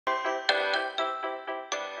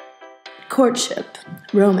Courtship,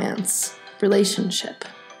 romance, relationship.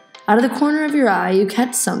 Out of the corner of your eye, you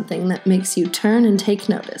catch something that makes you turn and take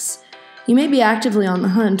notice. You may be actively on the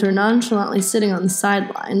hunt or nonchalantly sitting on the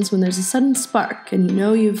sidelines when there's a sudden spark and you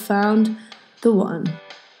know you've found the one.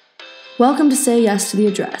 Welcome to Say Yes to the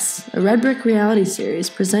Address, a Red Brick reality series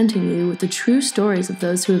presenting you with the true stories of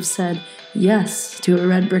those who have said yes to a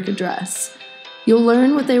red brick address. You'll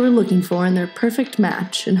learn what they were looking for in their perfect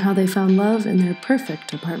match and how they found love in their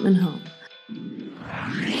perfect apartment home.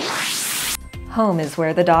 Home is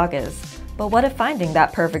where the dog is. But what if finding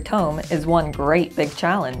that perfect home is one great big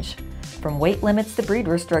challenge? From weight limits to breed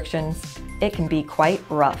restrictions, it can be quite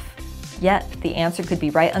rough. Yet, the answer could be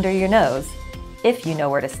right under your nose, if you know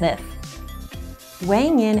where to sniff.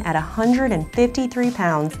 Weighing in at 153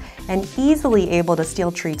 pounds and easily able to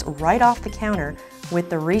steal treats right off the counter with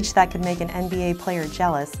the reach that could make an NBA player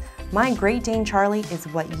jealous, my Great Dane Charlie is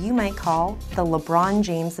what you might call the LeBron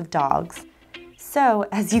James of dogs. So,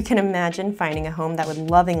 as you can imagine, finding a home that would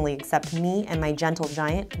lovingly accept me and my gentle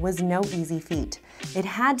giant was no easy feat. It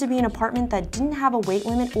had to be an apartment that didn't have a weight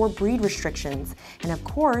limit or breed restrictions, and of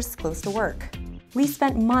course, close to work. We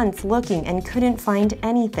spent months looking and couldn't find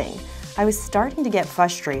anything. I was starting to get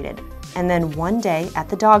frustrated, and then one day at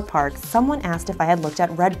the dog park, someone asked if I had looked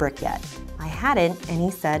at Red Brick yet. I hadn't, and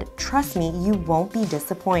he said, "Trust me, you won't be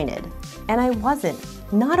disappointed." And I wasn't.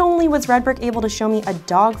 Not only was Red Brick able to show me a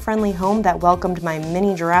dog-friendly home that welcomed my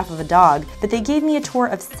mini giraffe of a dog, but they gave me a tour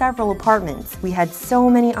of several apartments. We had so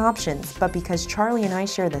many options, but because Charlie and I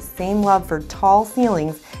share the same love for tall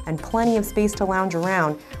ceilings and plenty of space to lounge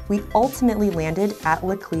around, we ultimately landed at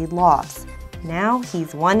Laclede Lofts. Now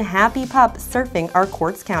he's one happy pup surfing our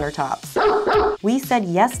quartz countertops. We said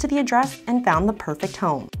yes to the address and found the perfect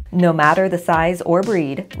home. No matter the size or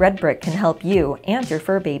breed, Red Brick can help you and your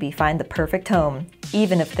fur baby find the perfect home,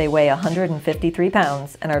 even if they weigh 153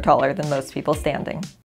 pounds and are taller than most people standing.